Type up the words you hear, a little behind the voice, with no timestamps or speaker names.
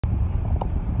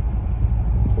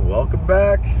welcome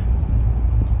back.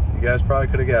 You guys probably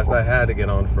could have guessed I had to get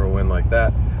on for a win like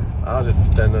that. I'll just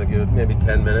spend a good maybe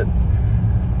 10 minutes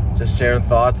just sharing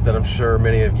thoughts that I'm sure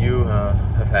many of you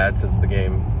have had since the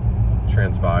game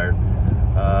transpired.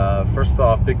 First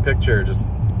off, big picture,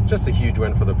 just a huge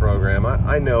win for the program.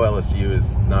 I know LSU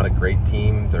is not a great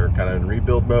team. They're kind of in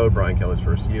rebuild mode, Brian Kelly's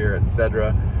first year,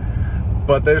 etc.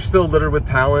 But they're still littered with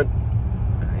talent.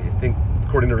 I think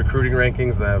according to recruiting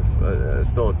rankings, they have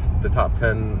still the top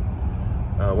 10,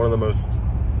 one of the most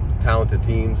talented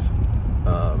teams.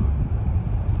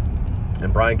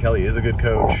 And Brian Kelly is a good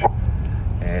coach.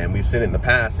 And we've seen it in the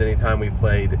past, anytime we've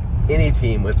played any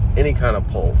team with any kind of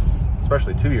pulse,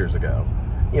 especially 2 years ago,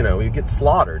 you know, you get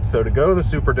slaughtered. So to go to the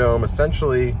Superdome,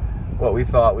 essentially what we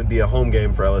thought would be a home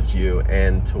game for LSU,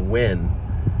 and to win,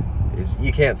 is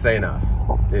you can't say enough.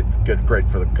 It's great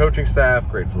for the coaching staff,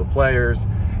 great for the players.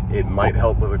 It might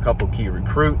help with a couple key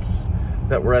recruits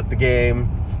that were at the game.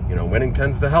 You know, winning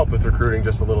tends to help with recruiting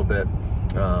just a little bit.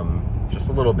 Just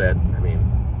a little bit. I mean,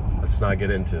 let's not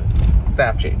get into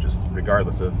staff changes,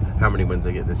 regardless of how many wins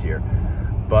they get this year.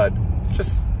 But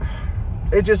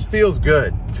it just feels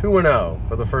good. 2-0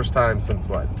 for the first time since,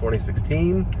 what,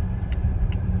 2016?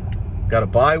 Got a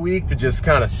bye week to just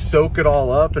kind of soak it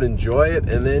all up and enjoy it,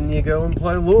 and then you go and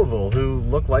play Louisville, who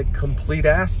look like complete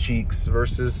ass cheeks,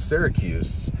 versus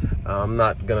Syracuse. I'm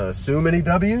not going to assume any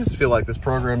W's. Feel like this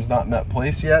program's not in that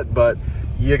place yet, but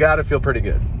you got to feel pretty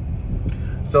good.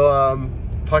 So,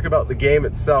 talk about the game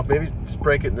itself. Maybe just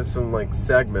break it into some, like,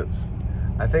 segments.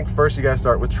 I think first you got to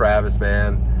start with Travis,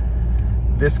 man.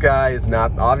 This guy is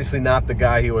obviously not the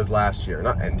guy he was last year,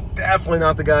 and definitely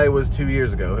not the guy he was 2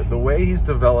 years ago. The way he's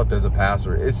developed as a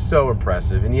passer is so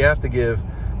impressive, and you have to give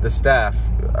the staff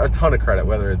a ton of credit,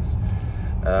 whether it's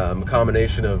a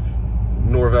combination of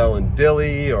Norvell and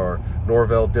Dilly, or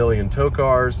Norvell, Dilly, and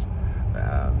Tokars.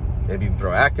 Maybe you can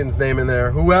throw Atkins' name in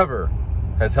there. Whoever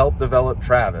has helped develop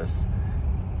Travis,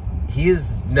 he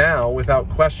is now, without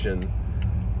question,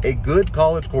 a good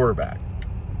college quarterback.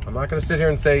 I'm not going to sit here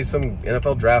and say some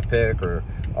NFL draft pick or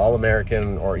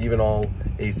All-American or even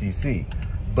All-ACC.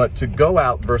 But to go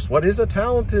out versus what is a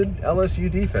talented LSU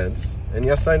defense, and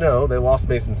yes, I know they lost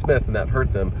Mason Smith and that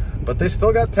hurt them, but they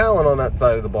still got talent on that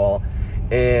side of the ball,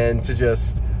 and to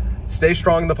just stay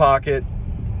strong in the pocket,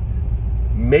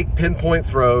 make pinpoint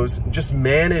throws, just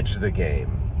manage the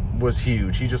game was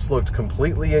huge. He just looked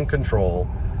completely in control.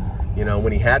 You know,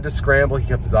 when he had to scramble, he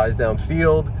kept his eyes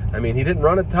downfield. I mean, he didn't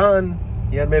run a ton.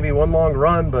 He had maybe one long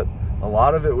run, but a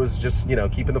lot of it was just, you know,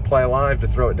 keeping the play alive to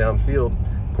throw it downfield.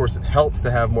 Of course, it helps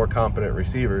to have more competent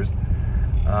receivers.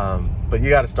 But you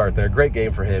got to start there. Great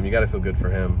game for him. You got to feel good for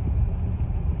him.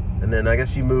 And then I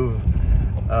guess you move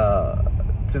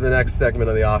to the next segment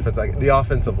of the offense, the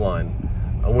offensive line.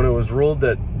 When it was ruled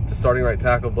that the starting right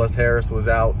tackle, Bless Harris, was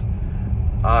out,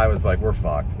 I was like, we're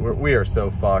fucked. We are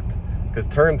so fucked. Because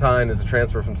Turrentine is a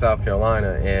transfer from South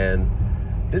Carolina and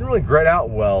didn't really grit out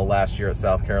well last year at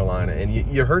South Carolina. And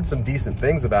you heard some decent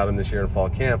things about him this year in fall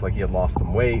camp, like he had lost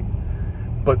some weight.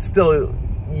 But still,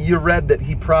 you read that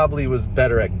he probably was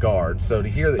better at guard. So to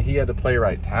hear that he had to play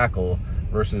right tackle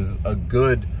versus a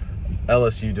good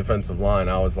LSU defensive line,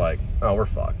 I was like, oh, we're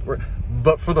fucked.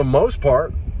 But for the most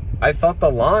part, I thought the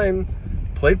line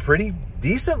played pretty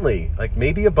decently, like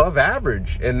maybe above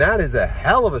average. And that is a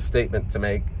hell of a statement to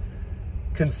make,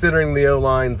 considering the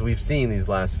O-lines we've seen these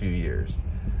last few years.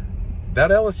 That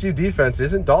LSU defense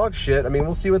isn't dog shit. I mean,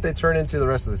 we'll see what they turn into the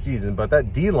rest of the season, but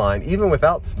that D-line, even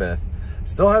without Smith,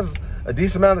 still has a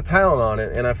decent amount of talent on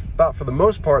it, and I thought for the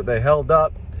most part they held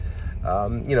up.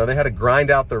 You know, they had to grind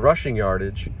out their rushing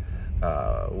yardage,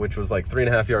 which was like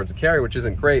 3.5 yards a carry, which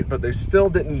isn't great, but they still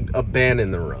didn't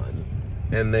abandon the run,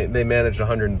 and they managed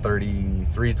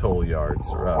 133 total yards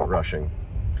rushing.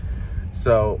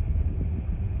 So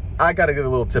I got to give a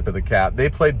little tip of the cap. They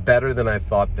played better than I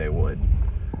thought they would.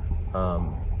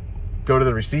 Go to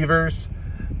the receivers.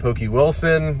 Pokey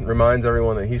Wilson reminds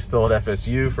everyone that he's still at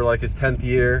FSU for like his 10th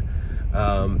year.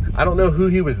 I don't know who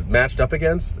he was matched up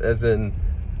against, as in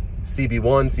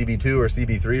CB1, CB2, or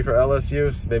CB3 for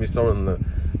LSU. Maybe someone in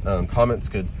the comments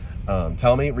could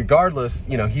tell me. Regardless,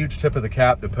 you know, huge tip of the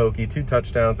cap to Pokey. 2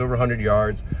 touchdowns, over 100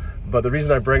 yards. But the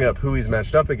reason I bring up who he's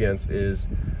matched up against is,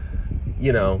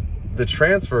 you know, the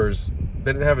transfers,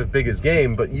 they didn't have as big as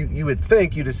game, but you would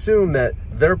think, you'd assume that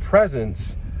their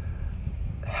presence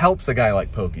helps a guy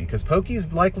like Pokey, because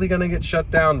Pokey's likely going to get shut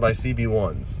down by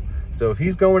CB1s. So if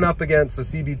he's going up against a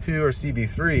CB2 or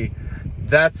CB3,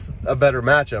 that's a better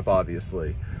matchup,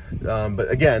 obviously. But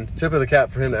again, tip of the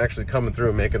cap for him to actually coming through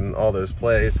and making all those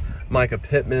plays. Micah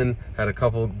Pittman had a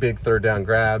couple big third down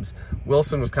grabs.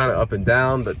 Wilson was kind of up and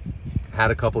down, but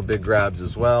had a couple big grabs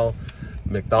as well.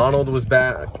 McDonald was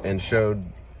back and showed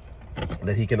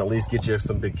that he can at least get you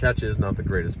some big catches. Not the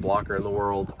greatest blocker in the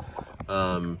world.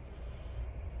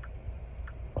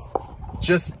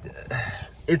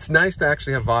 It's nice to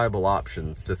actually have viable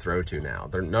options to throw to now.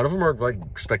 None of them are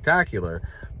like spectacular,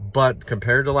 but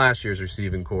compared to last year's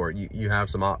receiving core, you have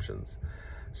some options.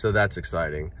 So that's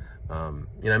exciting. I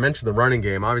mentioned the running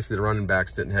game. Obviously, the running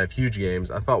backs didn't have huge games.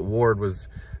 I thought Ward was,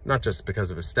 not just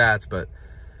because of his stats, but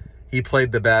he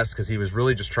played the best because he was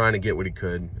really just trying to get what he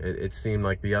could. It seemed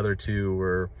like the other two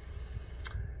were,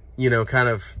 kind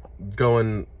of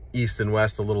going east and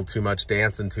west a little too much,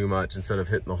 dancing too much instead of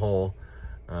hitting the hole.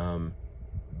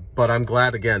 But I'm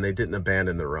glad, again, they didn't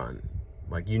abandon the run.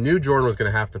 Like, you knew Jordan was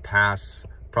going to have to pass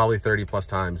probably 30-plus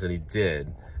times, and he did.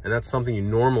 And that's something you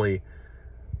normally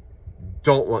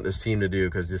don't want this team to do,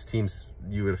 because this team,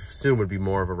 you would assume, would be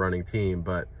more of a running team.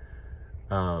 But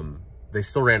they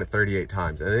still ran it 38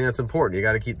 times. And I think that's important. You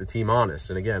got to keep the team honest.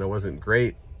 And, again, it wasn't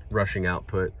great rushing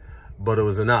output, but it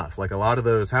was enough. Like, a lot of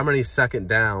those, how many second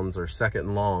downs or second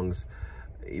and longs,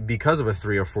 because of a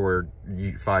 3 or 4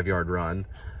 5-yard run,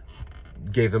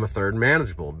 gave them a third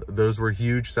manageable. Those were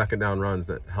huge second down runs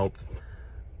that helped,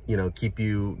 keep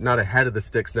you not ahead of the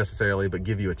sticks necessarily, but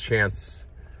give you a chance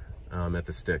at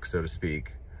the sticks, so to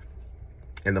speak.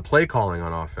 And the play calling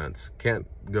on offense, can't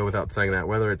go without saying that,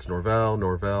 whether it's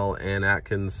Norvell, and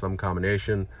Atkins, some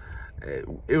combination.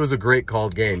 It was a great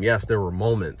called game. Yes, there were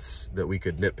moments that we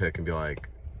could nitpick and be like,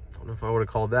 I don't know if I would have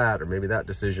called that, or maybe that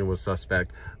decision was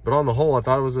suspect. But on the whole, I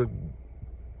thought it was a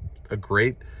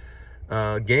great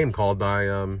game called by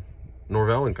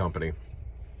Norvell and company.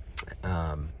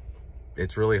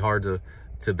 It's really hard to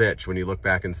bitch when you look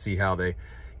back and see how they,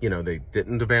 they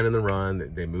didn't abandon the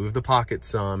run. They moved the pocket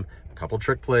some, a couple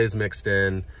trick plays mixed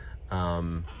in,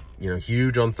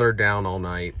 huge on third down all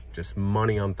night, just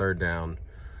money on third down.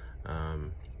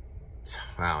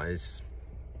 Wow, it's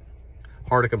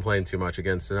hard to complain too much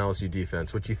against an LSU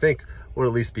defense, which you think would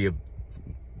at least be a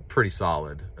pretty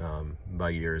solid by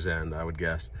year's end, I would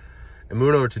guess. And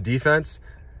moving over to defense,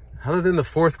 other than the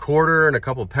fourth quarter and a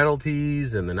couple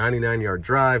penalties and the 99-yard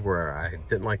drive where I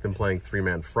didn't like them playing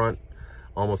three-man front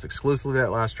almost exclusively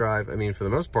that last drive, I mean, for the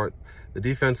most part, the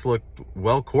defense looked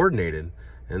well coordinated.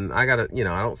 And I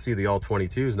don't see the all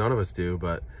 22s, none of us do,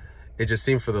 but it just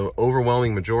seemed for the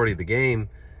overwhelming majority of the game,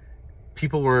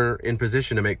 people were in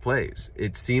position to make plays.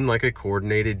 It seemed like a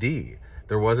coordinated D.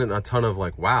 There wasn't a ton of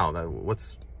like, wow,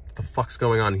 what the fuck's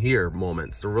going on here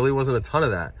moments. There really wasn't a ton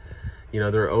of that.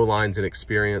 Their O-line's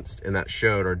inexperienced, and that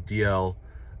showed. Our DL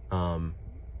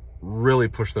really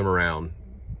pushed them around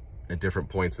at different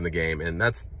points in the game, and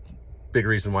that's big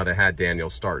reason why they had Daniel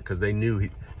start, because they knew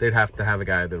they'd have to have a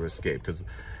guy that would escape, because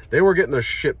they were getting their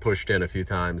shit pushed in a few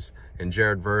times. And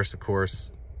Jared Verse, of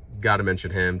course, got to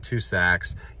mention him, 2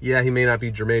 sacks. Yeah, he may not be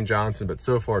Jermaine Johnson, but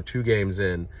so far 2 games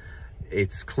in,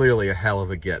 it's clearly a hell of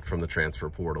a get from the transfer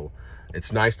portal.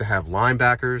 It's nice to have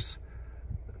linebackers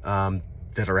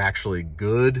that are actually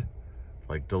good,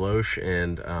 like Deloche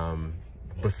and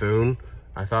Bethune.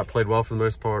 I thought played well for the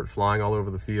most part, flying all over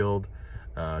the field.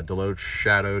 Deloche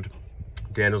shadowed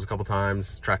Daniels a couple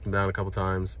times, tracked him down a couple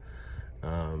times.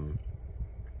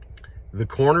 The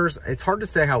corners, it's hard to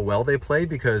say how well they played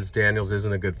because Daniels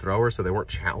isn't a good thrower, so they weren't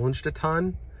challenged a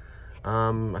ton.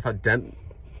 I thought Dent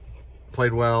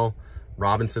played well.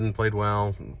 Robinson played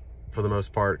well for the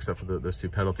most part, except for those 2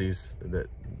 penalties that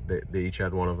they each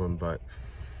had one of them. But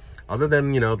other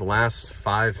than, the last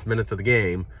 5 minutes of the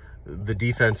game, the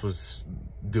defense was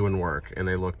doing work, and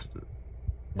they looked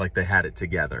like they had it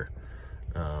together.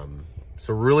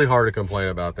 So really hard to complain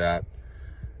about that.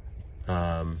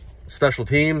 Special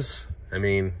teams, I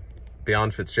mean,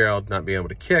 beyond Fitzgerald not being able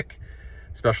to kick,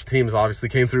 special teams obviously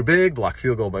came through big. Blocked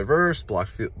field goal by Verse,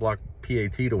 blocked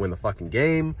PAT to win the fucking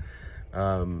game.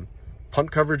 Punt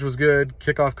coverage was good.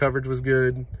 Kickoff coverage was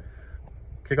good.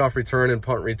 Kickoff return and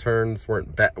punt returns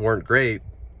weren't great,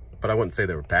 but I wouldn't say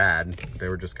they were bad. They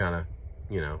were just kind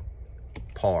of,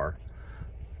 par,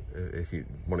 if you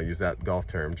want to use that golf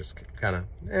term. Just kind of,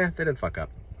 they didn't fuck up.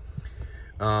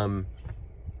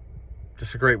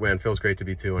 Just a great win. Feels great to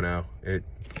be 2-0. It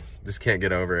just can't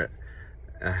get over it.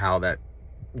 How that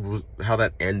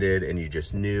ended, and you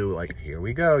just knew, like, here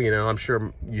we go. I'm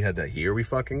sure you had that, here we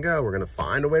fucking go. We're gonna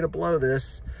find a way to blow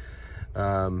this.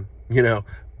 We're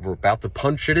about to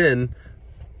punch it in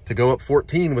to go up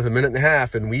 14 with 1.5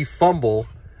 minutes, and we fumble.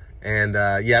 And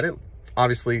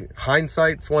obviously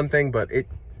hindsight's one thing, but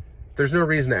there's no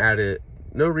reason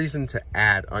to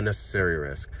add unnecessary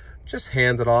risk. Just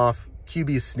hand it off.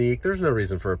 QB sneak. There's no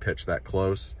reason for a pitch that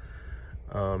close.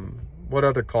 What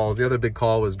other calls? The other big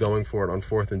call was going for it on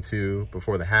 4th and 2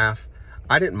 before the half.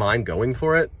 I didn't mind going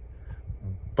for it,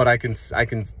 but I can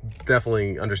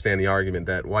definitely understand the argument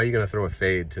that why are you going to throw a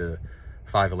fade to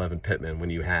 5'11" Pittman when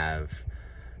you have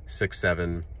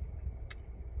 6'7"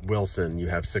 Wilson, you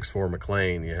have 6'4"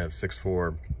 McLean, you have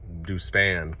 6'4"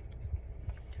 Duspan,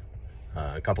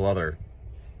 a couple other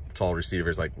tall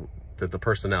receivers, like that the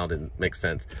personnel didn't make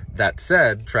sense. That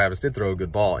said, Travis did throw a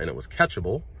good ball and it was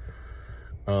catchable.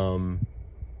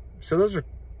 So those are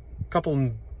a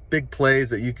couple big plays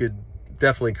that you could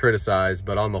definitely criticize,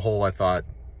 but on the whole, I thought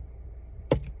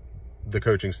the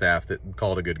coaching staff that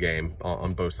called a good game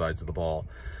on both sides of the ball.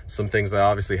 Some things I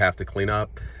obviously have to clean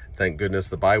up. Thank goodness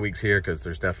the bye week's here, because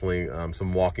there's definitely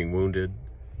some walking wounded.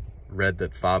 Read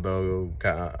that Fabo,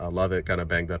 I love it, kind of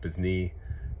banged up his knee.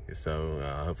 So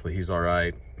hopefully he's all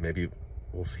right. Maybe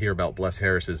we'll hear about Bless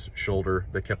Harris's shoulder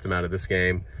that kept him out of this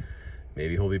game.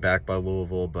 Maybe he'll be back by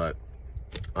Louisville, but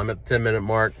I'm at the 10-minute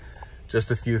mark. Just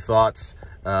a few thoughts.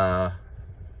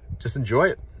 Just enjoy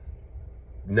it.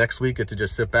 Next week, get to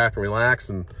just sit back and relax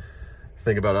and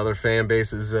think about other fan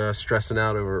bases stressing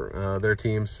out over their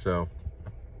teams. So,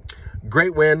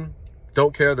 great win.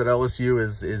 Don't care that LSU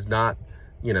is not,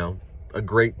 you know, a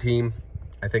great team.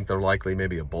 I think they're likely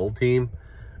maybe a bowl team,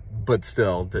 but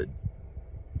still,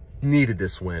 needed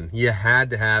this win. You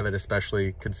had to have it,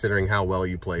 especially considering how well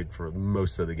you played for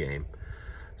most of the game.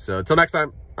 So, until next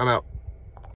time, I'm out.